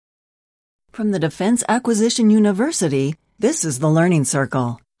From the Defense Acquisition University, this is the Learning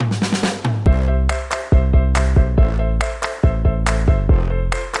Circle.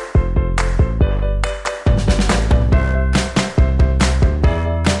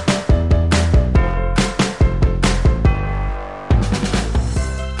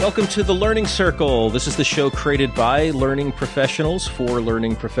 Welcome to the Learning Circle. This is the show created by learning professionals for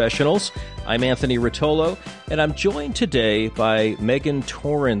learning professionals. I'm Anthony Rotolo, and I'm joined today by Megan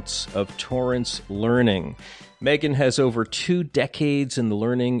Torrance of Torrance Learning. Megan has over 2 decades in the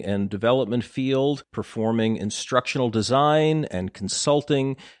learning and development field, performing instructional design and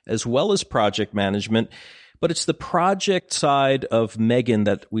consulting, as well as project management. But it's the project side of Megan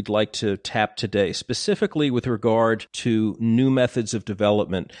that we'd like to tap today, specifically with regard to new methods of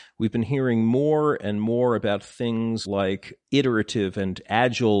development. We've been hearing more and more about things like iterative and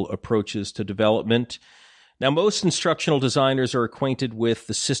agile approaches to development. Now, most instructional designers are acquainted with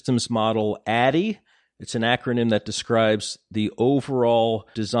the systems model ADDIE. It's an acronym that describes the overall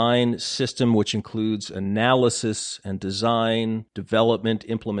design system, which includes analysis and design, development,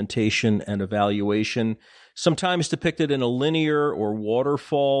 implementation, and evaluation, sometimes depicted in a linear or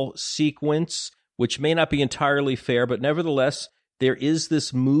waterfall sequence, which may not be entirely fair, but nevertheless, there is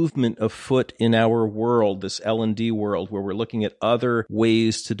this movement afoot in our world, this L&D world, where we're looking at other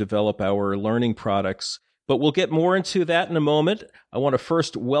ways to develop our learning products. But we'll get more into that in a moment. I want to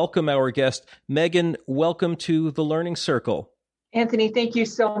first welcome our guest. Megan, welcome to the Learning Circle. Anthony, thank you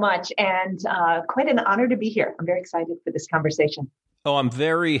so much. And quite an honor to be here. I'm very excited for this conversation. Oh, I'm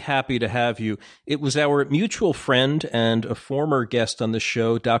very happy to have you. It was our mutual friend and a former guest on the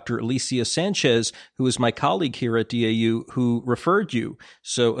show, Dr. Alicia Sanchez, who is my colleague here at DAU, who referred you.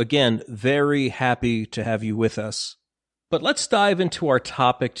 So again, very happy to have you with us. But let's dive into our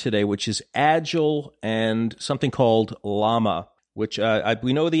topic today, which is Agile and something called LLAMA, which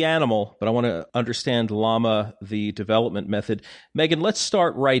we know the animal, but I want to understand LLAMA, the development method. Megan, let's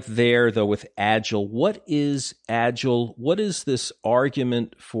start right there, though, with Agile. What is Agile? What is this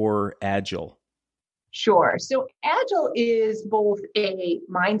argument for Agile? Sure. So Agile is both a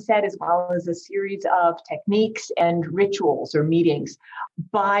mindset as well as a series of techniques and rituals or meetings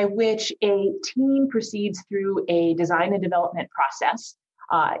by which a team proceeds through a design and development process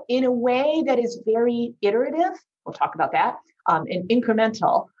in a way that is very iterative. We'll talk about that. And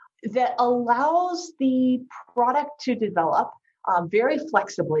incremental, that allows the product to develop very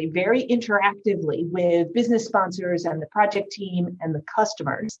flexibly, very interactively with business sponsors and the project team and the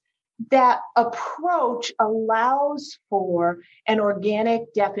customers. That approach allows for an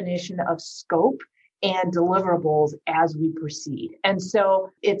organic definition of scope and deliverables as we proceed. And so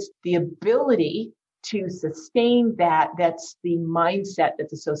it's the ability to sustain that's the mindset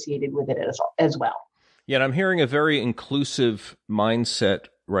that's associated with it as well. Yeah, and I'm hearing a very inclusive mindset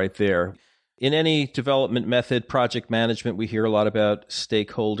right there. In any development method, project management, we hear a lot about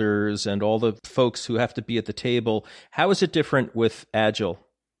stakeholders and all the folks who have to be at the table. How is it different with Agile?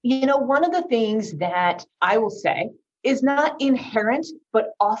 You know, one of the things that I will say is not inherent,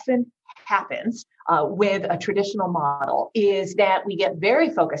 but often happens with a traditional model is that we get very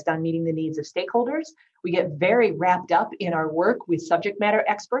focused on meeting the needs of stakeholders. We get very wrapped up in our work with subject matter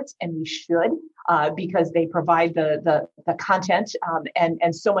experts, and we should because they provide the content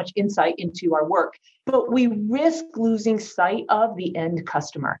and so much insight into our work. But we risk losing sight of the end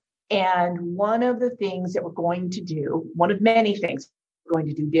customer. And one of the things that we're going to do, one of many things we're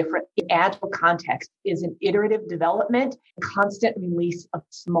going to do different in Agile context is an iterative development, constant release of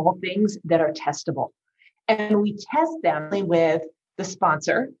small things that are testable. And we test them with the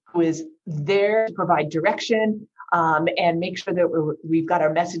sponsor who is there to provide direction and make sure that we've got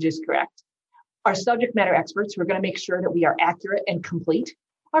our messages correct. Our subject matter experts who are going to make sure that we are accurate and complete.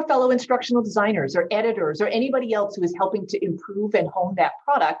 Our fellow instructional designers or editors or anybody else who is helping to improve and hone that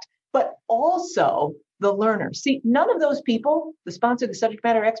product, but also the learner. See, none of those people, the sponsor, the subject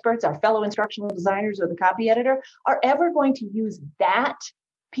matter experts, our fellow instructional designers, or the copy editor, are ever going to use that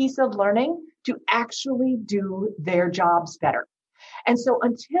piece of learning to actually do their jobs better. And so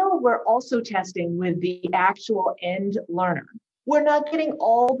until we're also testing with the actual end learner, we're not getting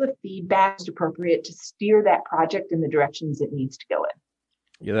all the feedback that's appropriate to steer that project in the directions it needs to go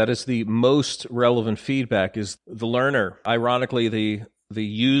in. Yeah, that is the most relevant feedback is the learner. Ironically, the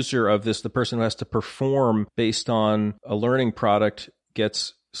user of this, the person who has to perform based on a learning product,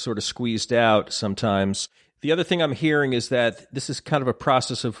 gets sort of squeezed out sometimes. The other thing I'm hearing is that this is kind of a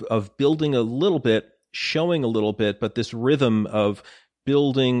process of building a little bit, showing a little bit, but this rhythm of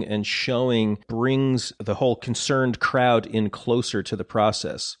building and showing brings the whole concerned crowd in closer to the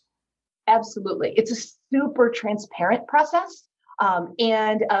process. Absolutely. It's a super transparent process.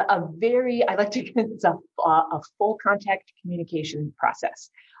 and I like to, it's a full contact communication process.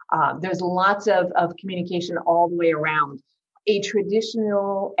 There's lots of communication all the way around. A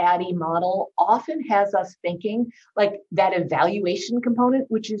traditional ADDIE model often has us thinking like that evaluation component,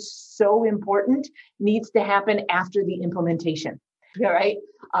 which is so important, needs to happen after the implementation. All right.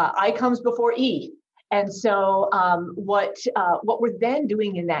 I comes before E. And so what we're then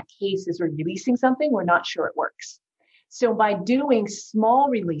doing in that case is we're releasing something we're not sure it works. So by doing small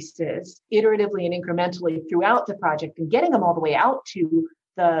releases iteratively and incrementally throughout the project and getting them all the way out to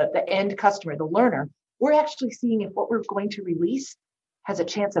the end customer, the learner, we're actually seeing if what we're going to release has a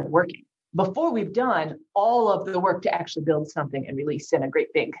chance of working before we've done all of the work to actually build something and release in a great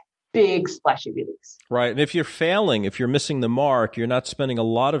big splashy release. Right. And if you're failing, if you're missing the mark, you're not spending a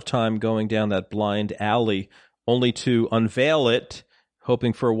lot of time going down that blind alley only to unveil it,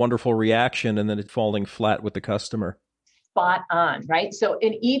 hoping for a wonderful reaction, and then it falling flat with the customer. Spot on, right? So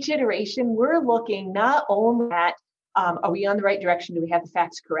in each iteration, we're looking not only at, are we on the right direction? Do we have the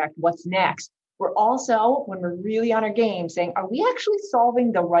facts correct? What's next? We're also, when we're really on our game, saying, are we actually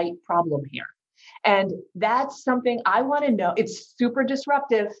solving the right problem here? And that's something I want to know. It's super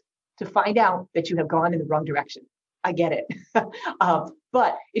disruptive to find out that you have gone in the wrong direction. I get it.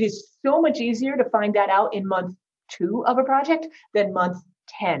 But it is so much easier to find that out in month 2 of a project than month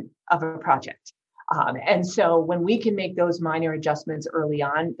 10 of a project. And so when we can make those minor adjustments early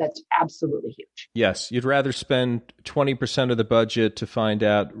on, that's absolutely huge. Yes, you'd rather spend 20% of the budget to find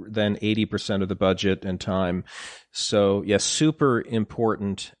out than 80% of the budget and time. So yes, super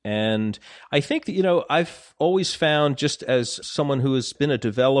important. And I think that, I've always found, just as someone who has been a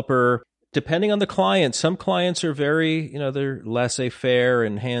developer, depending on the client, some clients are very, they're laissez-faire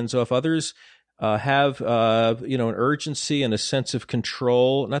and hands-off. Others have an urgency and a sense of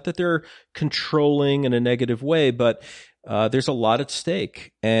control. Not that they're controlling in a negative way, but there's a lot at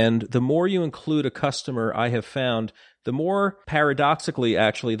stake. And the more you include a customer, I have found, the more paradoxically,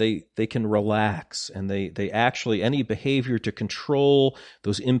 actually, they can relax, and they actually, any behavior to control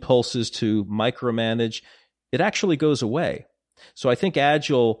those impulses to micromanage, it actually goes away. So I think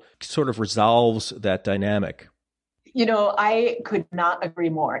Agile sort of resolves that dynamic. I could not agree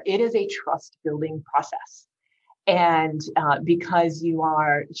more. It is a trust building process. And because you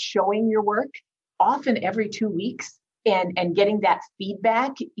are showing your work often every 2 weeks and getting that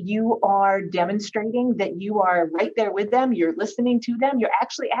feedback, you are demonstrating that you are right there with them. You're listening to them. You're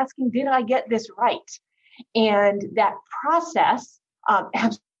actually asking, did I get this right? And that process,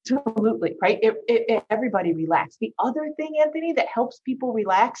 absolutely, right? Everybody relax. The other thing, Anthony, that helps people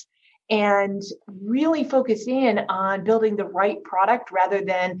relax and really focus in on building the right product rather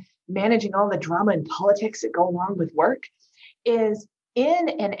than managing all the drama and politics that go along with work is in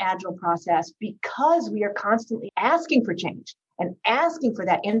an Agile process, because we are constantly asking for change and asking for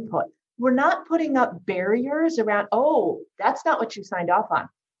that input. We're not putting up barriers around, oh, that's not what you signed off on.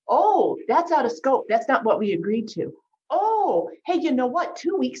 Oh, that's out of scope. That's not what we agreed to. Oh, hey, you know what?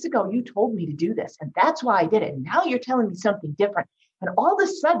 2 weeks ago, you told me to do this, and that's why I did it. And now you're telling me something different. And all of a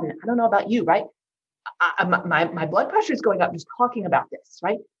sudden, I don't know about you, right? My blood pressure is going up just talking about this,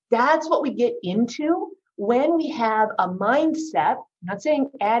 right? That's what we get into when we have a mindset. I'm not saying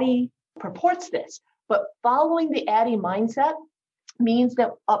ADDIE purports this, but following the ADDIE mindset means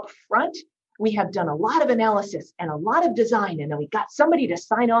that up front, we have done a lot of analysis and a lot of design, and then we got somebody to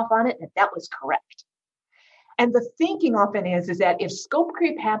sign off on it that was correct. And the thinking often is that if scope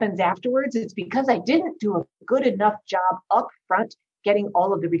creep happens afterwards, it's because I didn't do a good enough job up front getting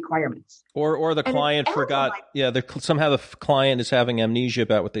all of the requirements. Or the client forgot. Somehow the client is having amnesia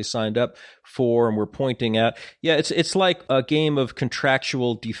about what they signed up for, and we're pointing out. Yeah, it's like a game of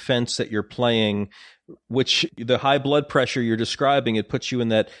contractual defense that you're playing, which the high blood pressure you're describing, it puts you in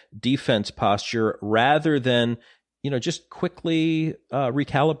that defense posture rather than, just quickly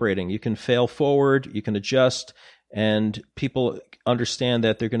recalibrating. You can fail forward, you can adjust, and people understand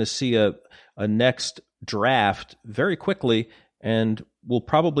that they're going to see a next draft very quickly, and will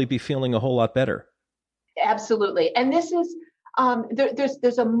probably be feeling a whole lot better. Absolutely. And this is,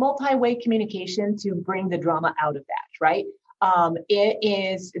 there's a multi-way communication to bring the drama out of that, right? It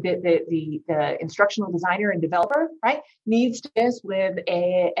is the instructional designer and developer, right, needs to this with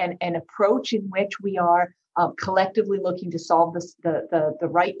an approach in which we are collectively looking to solve the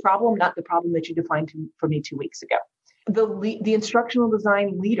right problem, not the problem that you defined for me 2 weeks ago. The instructional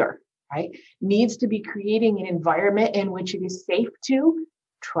design leader, right, needs to be creating an environment in which it is safe to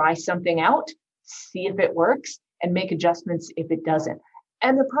try something out, see if it works, and make adjustments if it doesn't.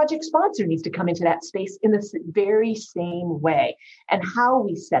 And the project sponsor needs to come into that space in the very same way. And how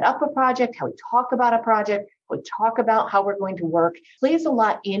we set up a project, how we talk about a project, we talk about how we're going to work, plays a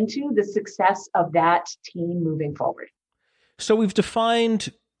lot into the success of that team moving forward. So we've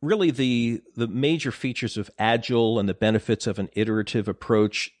defined really the major features of Agile and the benefits of an iterative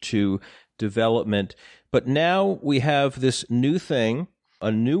approach to development. But now we have this new thing,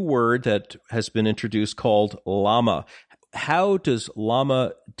 a new word that has been introduced called LLAMA. How does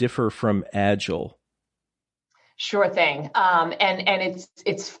LLAMA differ from Agile? Sure thing. And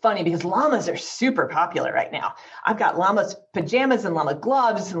it's funny because llamas are super popular right now. I've got llamas pajamas and llama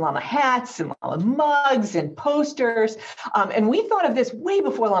gloves and llama hats and llama mugs and posters. And we thought of this way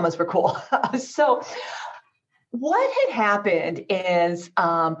before llamas were cool. So what had happened is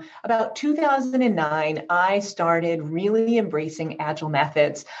about 2009, I started really embracing Agile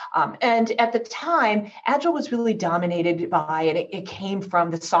methods. And at the time, Agile was really dominated by it came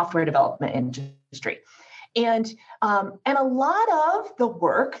from the software development industry. And a lot of the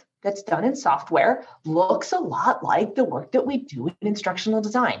work that's done in software looks a lot like the work that we do in instructional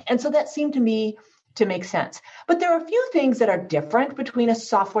design. And so that seemed to me to make sense. But there are a few things that are different between a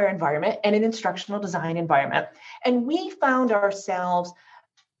software environment and an instructional design environment. And we found ourselves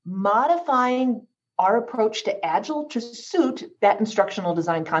modifying our approach to Agile to suit that instructional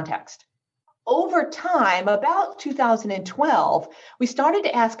design context. Over time, about 2012, we started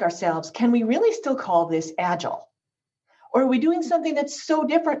to ask ourselves, can we really still call this Agile? Or are we doing something that's so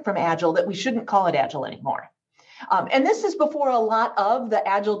different from Agile that we shouldn't call it Agile anymore? And this is before a lot of the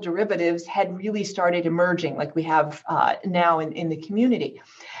Agile derivatives had really started emerging, like we have now in the community.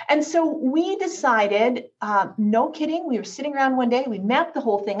 And so we decided, no kidding, we were sitting around one day, we mapped the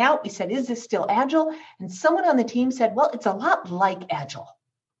whole thing out. We said, is this still Agile? And someone on the team said, well, it's a lot like Agile.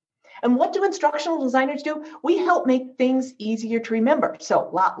 And what do instructional designers do? We help make things easier to remember. So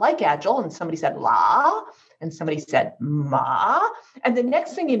a lot like Agile, and somebody said la, and somebody said ma. And the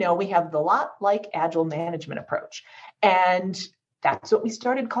next thing you know, we have the lot like Agile management approach. And that's what we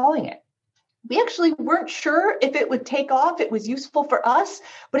started calling it. We actually weren't sure if it would take off. It was useful for us,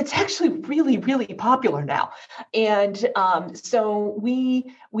 but it's actually really, really popular now. And so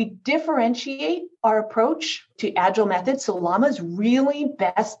we differentiate our approach to Agile methods. So LLAMA is really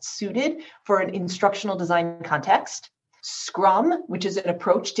best suited for an instructional design context. Scrum, which is an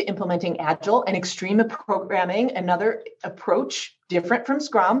approach to implementing Agile, and extreme programming, another approach different from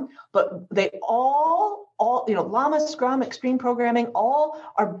Scrum, but they all, LLAMA, Scrum, extreme programming, all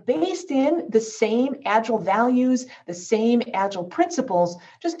are based in the same Agile values, the same Agile principles,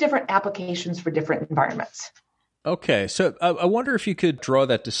 just different applications for different environments. Okay, so I wonder if you could draw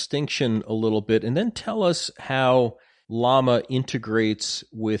that distinction a little bit and then tell us how LLAMA integrates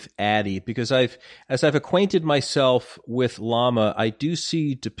with ADDIE, because as I've acquainted myself with LLAMA, I do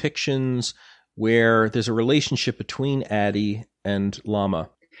see depictions where there's a relationship between ADDIE and LLAMA.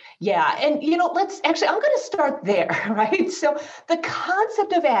 Yeah, and I'm going to start there, right? So the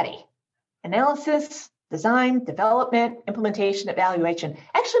concept of ADDIE, analysis, design, development, implementation, evaluation,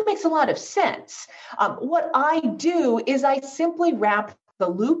 actually makes a lot of sense. What I do is I simply wrap the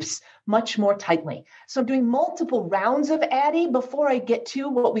loops much more tightly. So I'm doing multiple rounds of ADDIE before I get to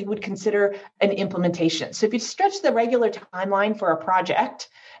what we would consider an implementation. So if you stretch the regular timeline for a project,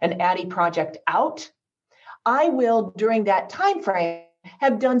 an ADDIE project out, I will, during that time frame,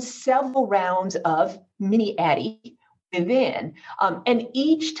 have done several rounds of mini ADDIE within. And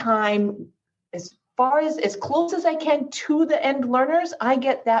each time, as close as I can to the end learners, I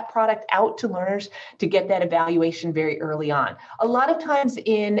get that product out to learners to get that evaluation very early on. A lot of times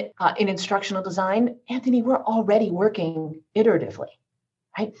in instructional design, Anthony, we're already working iteratively,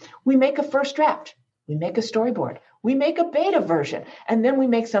 right? We make a first draft, we make a storyboard, we make a beta version, and then we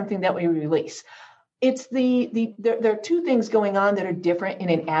make something that we release. It's there are two things going on that are different in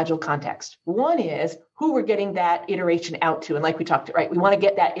an Agile context. One is who we're getting that iteration out to. And like we talked, right, we want to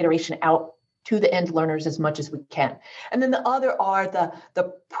get that iteration out to the end learners as much as we can. And then the other are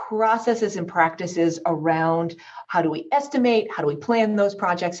the processes and practices around how do we estimate, how do we plan those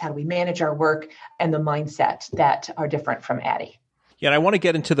projects, how do we manage our work, and the mindset that are different from ADDIE. Yeah, and I want to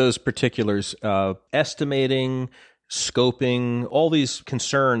get into those particulars, estimating, scoping, all these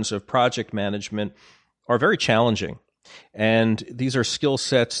concerns of project management are very challenging. And these are skill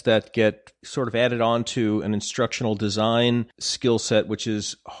sets that get sort of added on to an instructional design skill set, which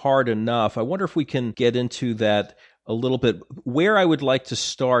is hard enough. I wonder if we can get into that a little bit. Where I would like to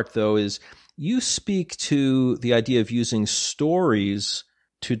start, though, is you speak to the idea of using stories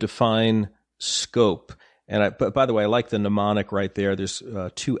to define scope. And but by the way, I like the mnemonic right there. There's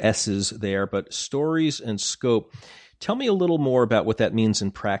two S's there, but stories and scope. Tell me a little more about what that means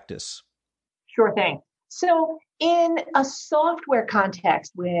in practice. Sure thing. So in a software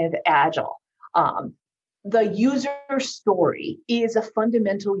context with Agile, the user story is a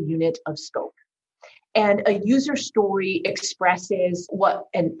fundamental unit of scope. And a user story expresses what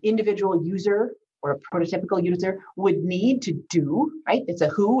an individual user or a prototypical user would need to do, right? It's a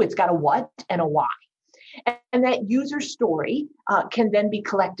who, it's got a what, and a why. And that user story can then be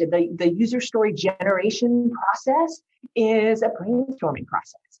collected. The user story generation process is a brainstorming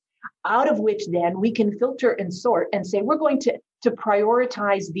process, out of which then we can filter and sort and say, we're going to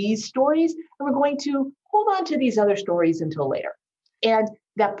prioritize these stories, and we're going to hold on to these other stories until later. And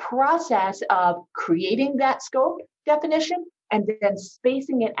that process of creating that scope definition and then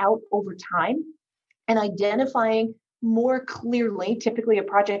spacing it out over time and identifying more clearly, typically a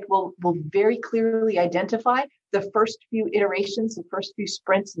project will very clearly identify the first few iterations, the first few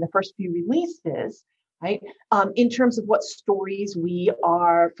sprints, and the first few releases, right? In terms of what stories we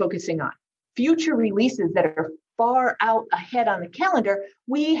are focusing on. Future releases that are far out ahead on the calendar,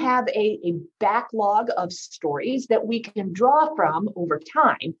 we have a backlog of stories that we can draw from over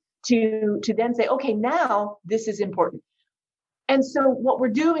time to then say, okay, now this is important. And so what we're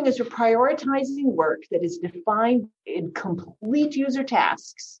doing is we're prioritizing work that is defined in complete user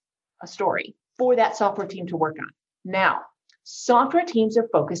tasks, a story, for that software team to work on. Now, software teams are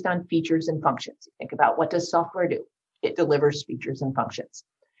focused on features and functions. Think about, what does software do? It delivers features and functions.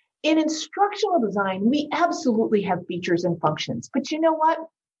 In instructional design, we absolutely have features and functions. But you know what?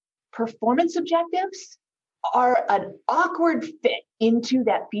 Performance objectives are an awkward fit into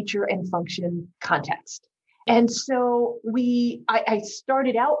that feature and function context. And so I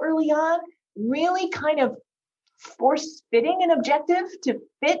started out early on really kind of force fitting an objective to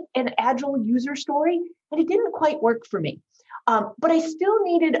fit an Agile user story, and it didn't quite work for me. But I still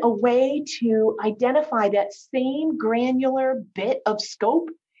needed a way to identify that same granular bit of scope.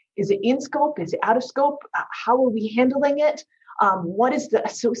 Is it in scope? Is it out of scope? How are we handling it? What is the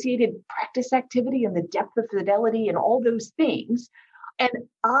associated practice activity and the depth of fidelity and all those things? And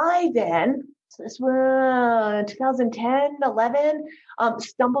I then, so this was 2010, 11,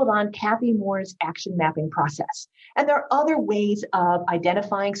 stumbled on Kathy Moore's action mapping process. And there are other ways of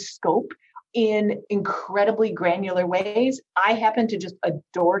identifying scope in incredibly granular ways. I happen to just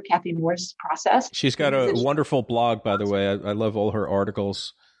adore Kathy Moore's process. She's got a wonderful blog, by the way. I love all her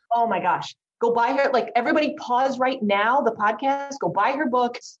articles. Oh my gosh. Go buy her. Like, everybody pause right now, the podcast, go buy her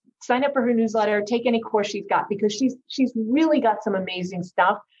book, sign up for her newsletter, take any course she's got, because she's really got some amazing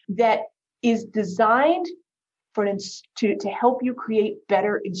stuff that is designed to help you create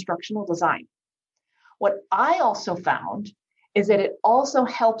better instructional design. What I also found is that it also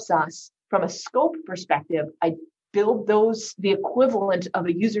helps us from a scope perspective. I build the equivalent of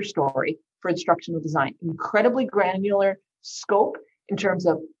a user story for instructional design, incredibly granular scope in terms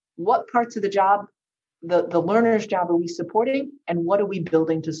of what parts of the job, the learner's job, are we supporting, and what are we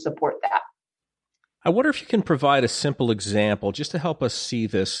building to support that? I wonder if you can provide a simple example just to help us see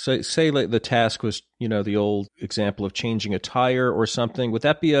this. Say like the task was, the old example of changing a tire or something. Would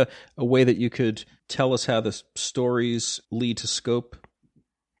that be a way that you could tell us how the stories lead to scope?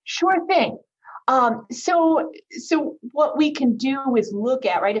 Sure thing. So what we can do is look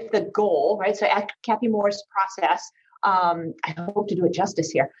at, right, if the goal, right, so at Kathy Moore's process, I hope to do it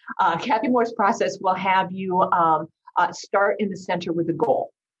justice here. Kathy Moore's process will have you start in the center with the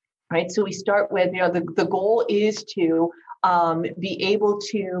goal. Right. So we start with, the goal is to be able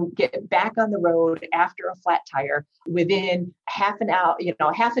to get back on the road after a flat tire within half an hour,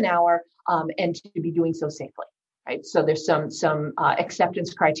 and to be doing so safely. Right. So there's some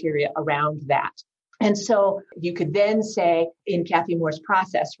acceptance criteria around that. And so you could then say in Kathy Moore's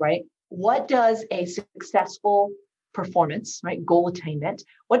process, right, what does a successful performance, right, goal attainment,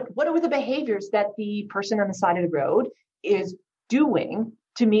 what are the behaviors that the person on the side of the road is doing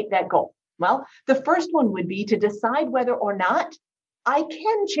to meet that goal? Well, the first one would be to decide whether or not I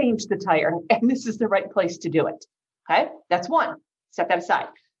can change the tire and this is the right place to do it. Okay, that's one. Set that aside.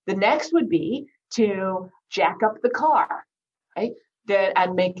 The next would be to jack up the car, right? That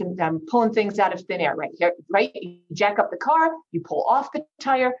I'm pulling things out of thin air right here, right? You jack up the car, you pull off the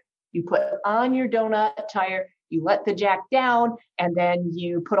tire, you put on your donut tire, you let the jack down, and then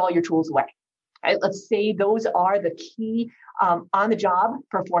you put all your tools away. Right? Let's say those are the key on-the-job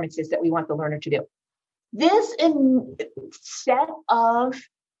performances that we want the learner to do. This set of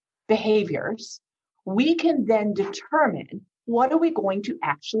behaviors, we can then determine, what are we going to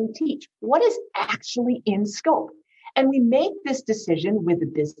actually teach? What is actually in scope? And we make this decision with the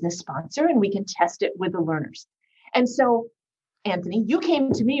business sponsor, and we can test it with the learners. And so, Anthony, you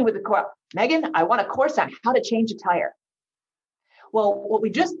came to me with a course. Megan, I want a course on how to change a tire. Well, what we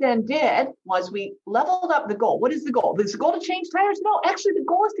just then did was we leveled up the goal. What is the goal? Is the goal to change tires? No, actually, the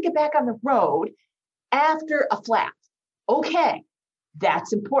goal is to get back on the road after a flat. Okay,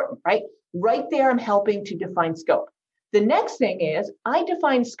 that's important, right? Right there, I'm helping to define scope. The next thing is I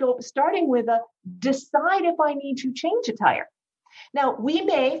define scope starting with a decide if I need to change a tire. Now, we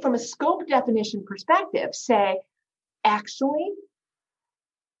may, from a scope definition perspective, say, actually,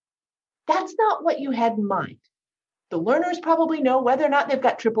 that's not what you had in mind. The learners probably know whether or not they've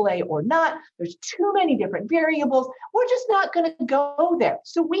got AAA or not. There's too many different variables. We're just not going to go there.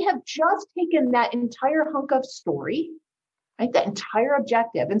 So we have just taken that entire hunk of story, right, that entire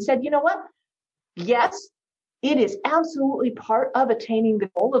objective, and said, you know what? Yes, it is absolutely part of attaining the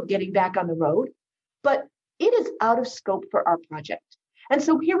goal of getting back on the road, but it is out of scope for our project. And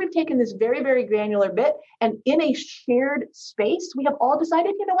so here we've taken this very, very granular bit, and in a shared space, we have all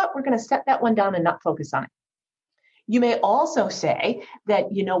decided, you know what, we're going to set that one down and not focus on it. You may also say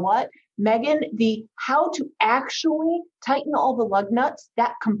that, you know what, Megan, the how to actually tighten all the lug nuts,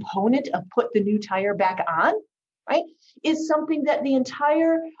 that component of put the new tire back on, right, is something that the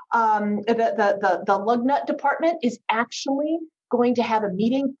entire the lug nut department is actually going to have a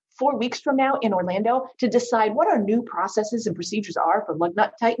meeting 4 weeks from now in Orlando to decide what our new processes and procedures are for lug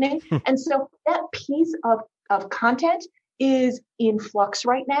nut tightening. And so that piece of content is in flux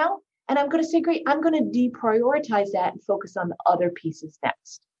right now. And I'm going to say, great, I'm going to deprioritize that and focus on the other pieces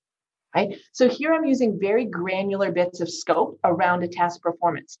next. Right? So here I'm using very granular bits of scope around a task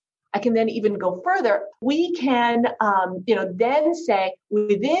performance. I can then even go further. We can, then say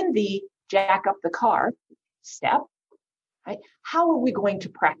within the jack up the car step, right? How are we going to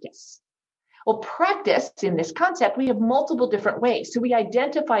practice? Well, practice in this concept, we have multiple different ways. So we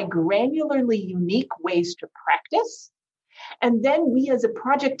identify granularly unique ways to practice. And then we as a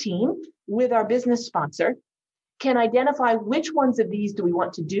project team with our business sponsor can identify which ones of these do we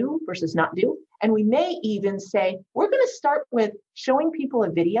want to do versus not do. And we may even say, we're going to start with showing people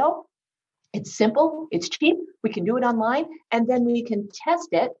a video. It's simple, it's cheap, we can do it online, and then we can test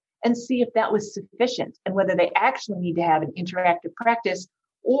it and see if that was sufficient and whether they actually need to have an interactive practice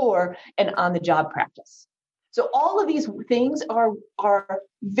or an on-the-job practice. So all of these things are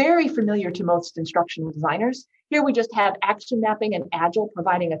very familiar to most instructional designers. Here we just have action mapping and Agile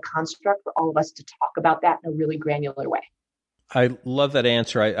providing a construct for all of us to talk about that in a really granular way. I love that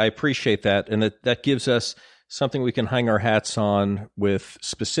answer. I appreciate that. And that gives us something we can hang our hats on with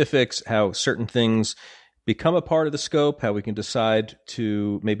specifics, how certain things become a part of the scope, how we can decide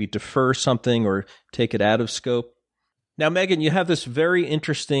to maybe defer something or take it out of scope. Now, Megan, you have this very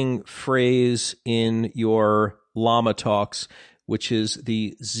interesting phrase in your LLAMA talks, which is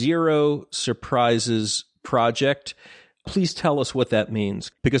the Zero Surprises Project. Please tell us what that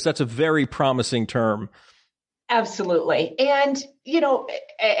means, because that's a very promising term. Absolutely. And,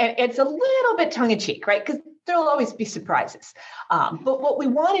 it's a little bit tongue-in-cheek, right? Because there'll always be surprises. But what we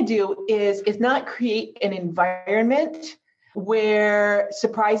want to do is not create an environment where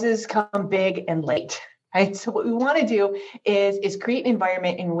surprises come big and late. Right. So what we want to do is create an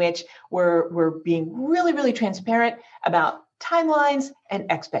environment in which we're being really, really transparent about timelines and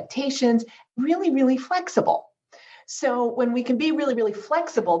expectations, really, really flexible. So when we can be really, really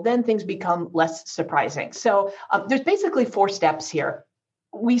flexible, then things become less surprising. So there's basically 4 steps here.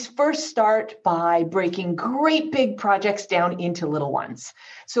 We first start by breaking great big projects down into little ones.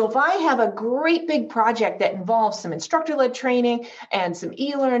 So if I have a great big project that involves some instructor-led training and some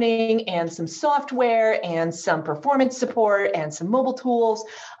e-learning and some software and some performance support and some mobile tools,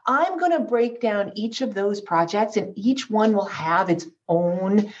 I'm going to break down each of those projects, and each one will have its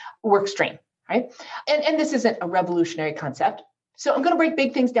own work stream, right? And this isn't a revolutionary concept. So I'm going to break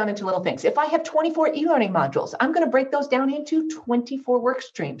big things down into little things. If I have 24 e-learning modules, I'm going to break those down into 24 work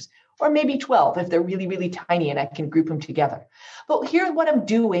streams, or maybe 12 if they're really, really tiny and I can group them together. But here what I'm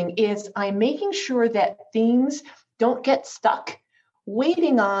doing is I'm making sure that things don't get stuck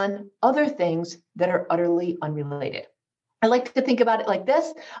waiting on other things that are utterly unrelated. I like to think about it like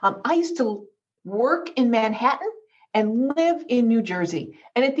this. I used to work in Manhattan and live in New Jersey.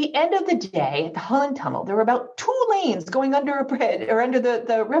 And at the end of the day, at the Holland Tunnel, there were about 2 lanes going under a bridge or under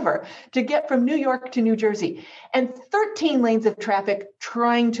the river to get from New York to New Jersey, and 13 lanes of traffic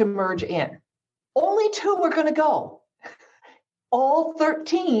trying to merge in. Only 2 were going to go. All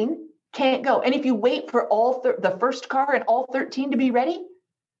 13 can't go. And if you wait for the first car and all 13 to be ready,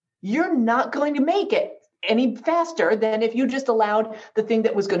 you're not going to make it any faster than if you just allowed the thing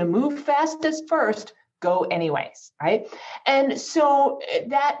that was going to move fastest first go anyways, right? And so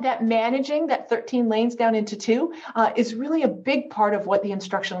that managing that 13 lanes down into 2 is really a big part of what the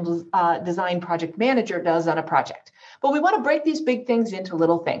instructional design project manager does on a project. But we want to break these big things into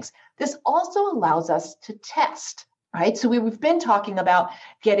little things. This also allows us to test right? So we've been talking about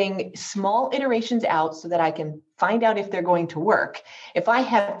getting small iterations out so that I can find out if they're going to work. If I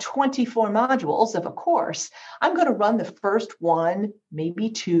have 24 modules of a course, I'm going to run the first one, maybe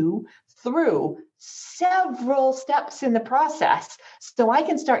two, through several steps in the process so I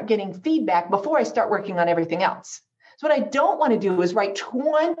can start getting feedback before I start working on everything else. So what I don't want to do is write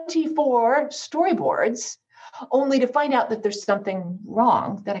 24 storyboards only to find out that there's something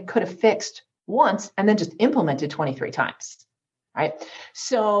wrong that I could have fixed once and then just implemented 23 times, right?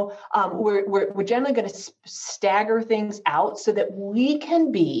 So we're generally going to stagger things out so that we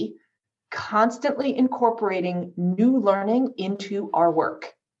can be constantly incorporating new learning into our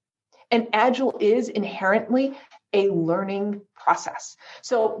work. And Agile is inherently a learning process.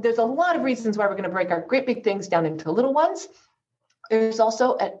 So there's a lot of reasons why we're going to break our great big things down into little ones. There's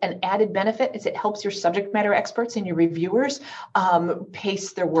also an added benefit is it helps your subject matter experts and your reviewers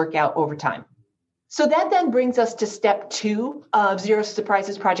pace their work out over time. So that then brings us to step 2 of Zero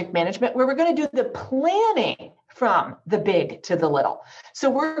Surprises project management, where we're going to do the planning from the big to the little. So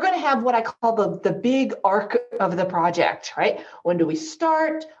we're going to have what I call the big arc of the project, right? When do we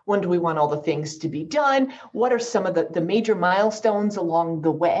start? When do we want all the things to be done? What are some of the major milestones along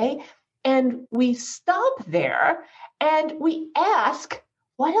the way? And we stop there and we ask,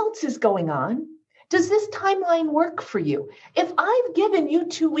 what else is going on? Does this timeline work for you? If I've given you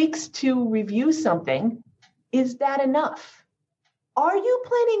 2 weeks to review something, is that enough? Are you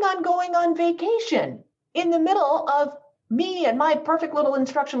planning on going on vacation in the middle of me and my perfect little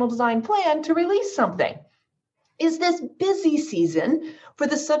instructional design plan to release something? Is this busy season for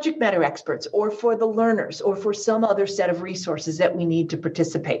the subject matter experts or for the learners or for some other set of resources that we need to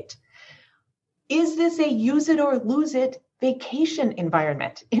participate? Is this a use it or lose it vacation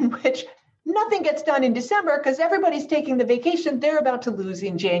environment in which nothing gets done in December because everybody's taking the vacation they're about to lose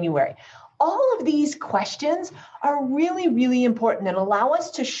in January? All of these questions are really, really important and allow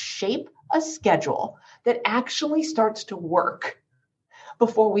us to shape a schedule that actually starts to work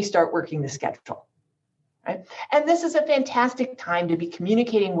before we start working the schedule. Right? And this is a fantastic time to be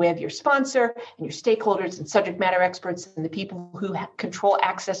communicating with your sponsor and your stakeholders and subject matter experts and the people who control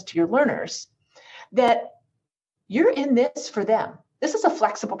access to your learners that you're in this for them. This is a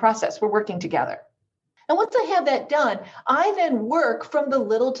flexible process. We're working together. And once I have that done, I then work from the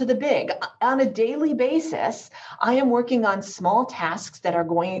little to the big. On a daily basis, I am working on small tasks that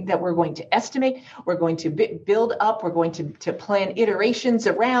we're going to estimate, we're going to build up, we're going to plan iterations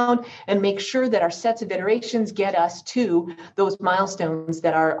around and make sure that our sets of iterations get us to those milestones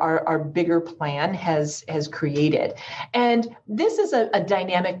that our bigger plan has created. And this is a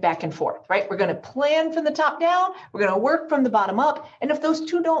dynamic back and forth, right? We're going to plan from the top down, we're going to work from the bottom up. And if those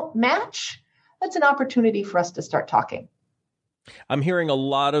two don't match, that's an opportunity for us to start talking. I'm hearing a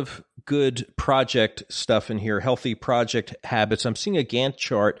lot of good project stuff in here, healthy project habits. I'm seeing a Gantt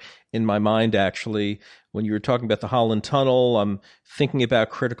chart in my mind, actually. When you were talking about the Holland Tunnel, I'm thinking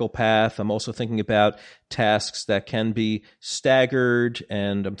about critical path. I'm also thinking about tasks that can be staggered,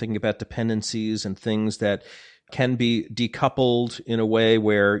 and I'm thinking about dependencies and things that can be decoupled in a way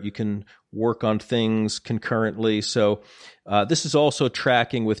where you can work on things concurrently. So this is also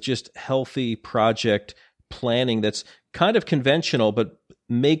tracking with just healthy project planning that's kind of conventional, but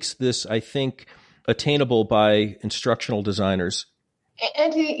makes this, I think, attainable by instructional designers.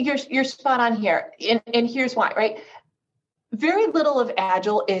 And you're spot on here. And here's why, right? Very little of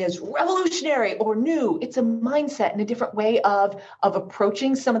Agile is revolutionary or new. It's a mindset and a different way of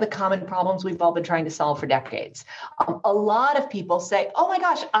approaching some of the common problems we've all been trying to solve for decades. A lot of people say, oh my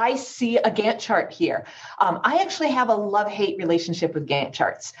gosh, I see a Gantt chart here. I actually have a love-hate relationship with Gantt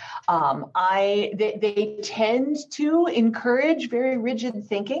charts. They tend to encourage very rigid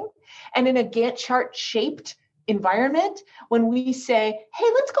thinking. And in a Gantt chart shaped environment, when we say, hey,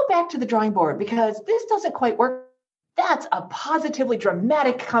 let's go back to the drawing board because this doesn't quite work, that's a positively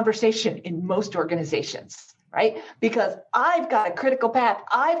dramatic conversation in most organizations, right? Because I've got a critical path,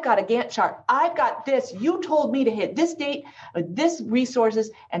 I've got a Gantt chart, I've got this, you told me to hit this date, this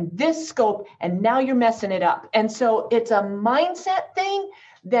resources, and this scope, and now you're messing it up. And so it's a mindset thing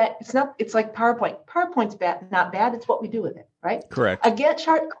that it's like PowerPoint. PowerPoint's not bad, it's what we do with it, right? Correct. A Gantt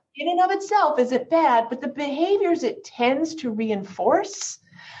chart in and of itself isn't bad, but the behaviors it tends to reinforce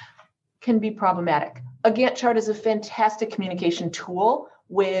can be problematic. A Gantt chart is a fantastic communication tool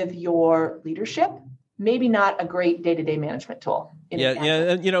with your leadership, maybe not a great day-to-day management tool. Yeah.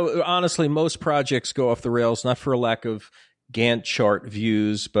 And, honestly, most projects go off the rails, not for a lack of Gantt chart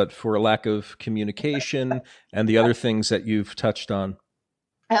views, but for a lack of communication and the other things that you've touched on.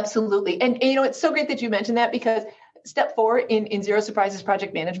 Absolutely. And it's so great that you mentioned that because step 4 in Zero Surprises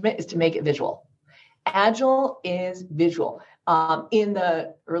project management is to make it visual. Agile is visual. In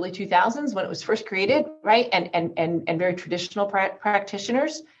the early 2000s, when it was first created, right, and very traditional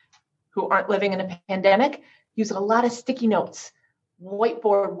practitioners who aren't living in a pandemic use a lot of sticky notes,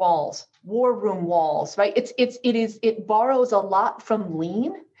 whiteboard walls, war room walls, right? It borrows a lot from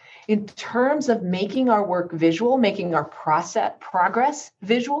Lean in terms of making our work visual, making our progress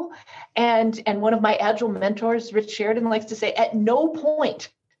visual. And one of my Agile mentors, Rich Sheridan, likes to say, at no point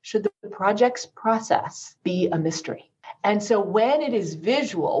should the project's process be a mystery. And so when it is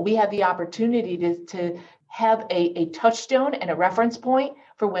visual, we have the opportunity to have a touchstone and a reference point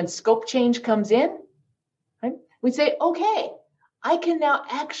for when scope change comes in. Right? We say, okay, I can now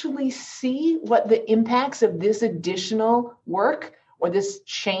actually see what the impacts of this additional work or this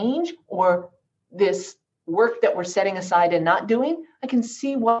change or this work that we're setting aside and not doing. I can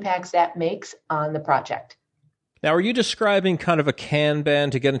see what impacts that makes on the project. Now, are you describing kind of a Kanban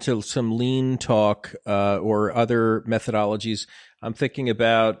to get into some lean talk or other methodologies? I'm thinking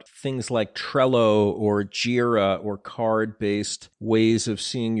about things like Trello or Jira or card-based ways of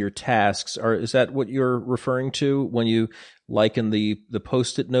seeing your tasks. Is that what you're referring to when you liken the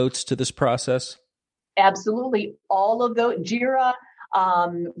Post-it notes to this process? Absolutely. All of those, Jira,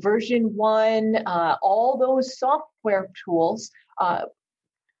 version 1, all those software tools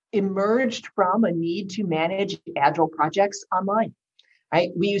emerged from a need to manage Agile projects online, right?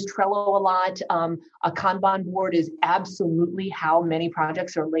 We use Trello a lot. A Kanban board is absolutely how many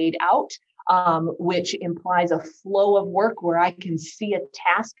projects are laid out, which implies a flow of work where I can see a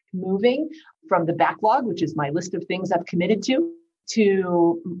task moving from the backlog, which is my list of things I've committed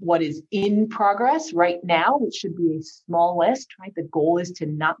to what is in progress right now, which should be a small list, right? The goal is to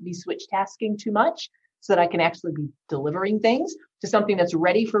not be switch tasking too much so that I can actually be delivering things to something that's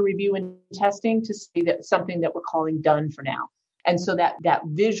ready for review and testing to see that something that we're calling done for now. And so that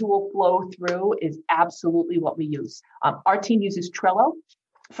visual flow through is absolutely what we use. Our team uses Trello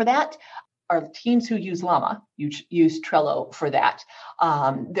for that. Our teams who use LLAMA use Trello for that.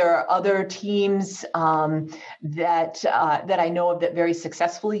 There are other teams that I know of that very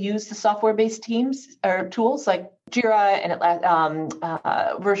successfully use the software-based teams or tools like Jira and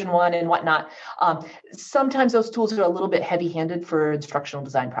version 1 and whatnot. Sometimes those tools are a little bit heavy-handed for instructional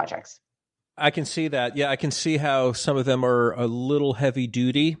design projects. I can see that. Yeah, I can see how some of them are a little heavy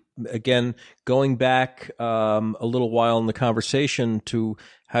duty. Again, going back a little while in the conversation to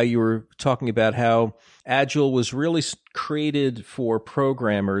how you were talking about how Agile was really created for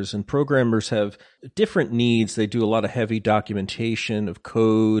programmers, and programmers have different needs. They do a lot of heavy documentation of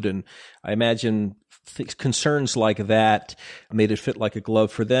code, and I imagine concerns like that made it fit like a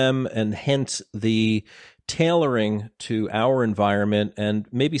glove for them, and hence the tailoring to our environment and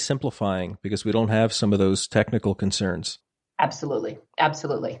maybe simplifying because we don't have some of those technical concerns. Absolutely.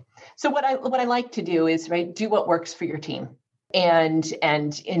 Absolutely. So what I like to do is, right, do what works for your team. And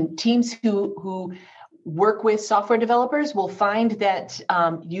in teams who work with software developers will find that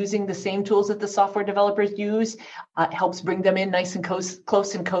using the same tools that the software developers use helps bring them in nice and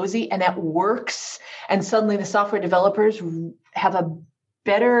close and cozy, and that works. And suddenly the software developers have a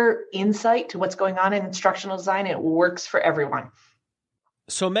better insight to what's going on in instructional design. It works for everyone.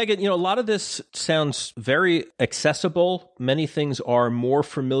 So Megan, a lot of this sounds very accessible. Many things are more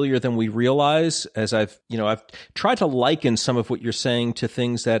familiar than we realize. As I've tried to liken some of what you're saying to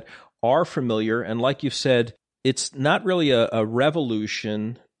things that are familiar. And like you've said, it's not really a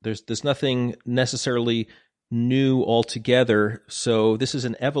revolution. There's nothing necessarily new altogether. So this is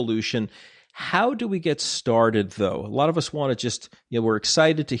an evolution. How do we get started, though? A lot of us want to just, we're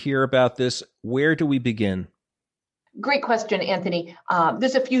excited to hear about this. Where do we begin? Great question, Anthony.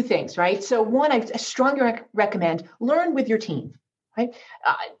 There's a few things, right? So one, I strongly recommend learn with your team, right?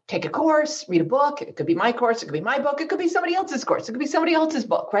 Take a course, read a book. It could be my course. It could be my book. It could be somebody else's course. It could be somebody else's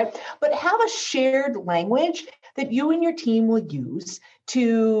book, right? But have a shared language that you and your team will use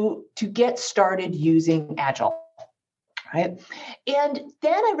to get started using Agile. Right. And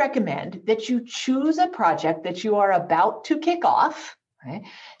then I recommend that you choose a project that you are about to kick off, right?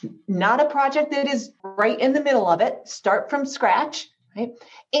 Not a project that is right in the middle of it. Start from scratch, right?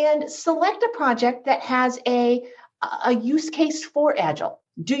 And select a project that has a use case for Agile.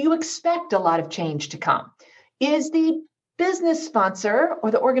 Do you expect a lot of change to come? Is the business sponsor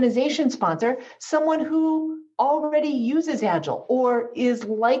or the organization sponsor someone who already uses Agile or is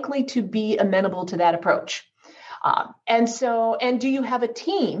likely to be amenable to that approach? And do you have a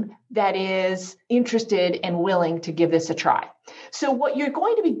team that is interested and willing to give this a try? So what you're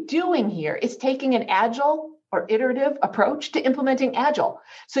going to be doing here is taking an Agile or iterative approach to implementing Agile.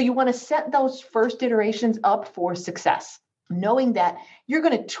 So you want to set those first iterations up for success. knowing that you're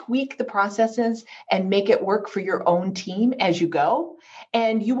going to tweak the processes and make it work for your own team as you go.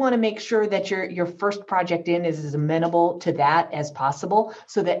 And you want to make sure that your first project in is as amenable to that as possible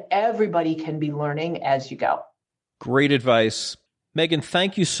so that everybody can be learning as you go. Great advice. Megan,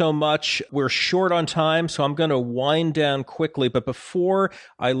 thank you so much. We're short on time, so I'm going to wind down quickly. But before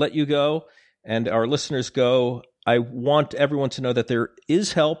I let you go and our listeners go, I want everyone to know that there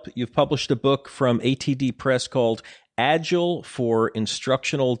is help. You've published a book from ATD Press called Agile for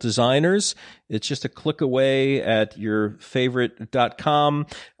Instructional Designers. It's just a click away at your favorite.com.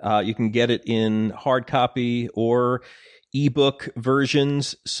 You can get it in hard copy or ebook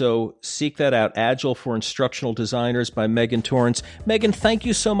versions. So seek that out. Agile for Instructional Designers by Megan Torrance. Megan, thank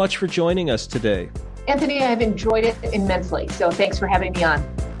you so much for joining us today. Anthony, I've enjoyed it immensely. So thanks for having me on.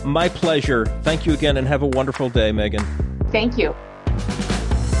 My pleasure. Thank you again and have a wonderful day, Megan. Thank you.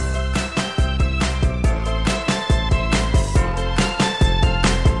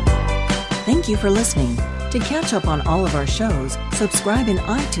 Thank you for listening. To catch up on all of our shows, subscribe in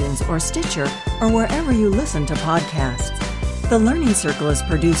iTunes or Stitcher or wherever you listen to podcasts. The Learning Circle is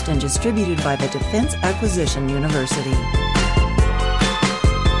produced and distributed by the Defense Acquisition University.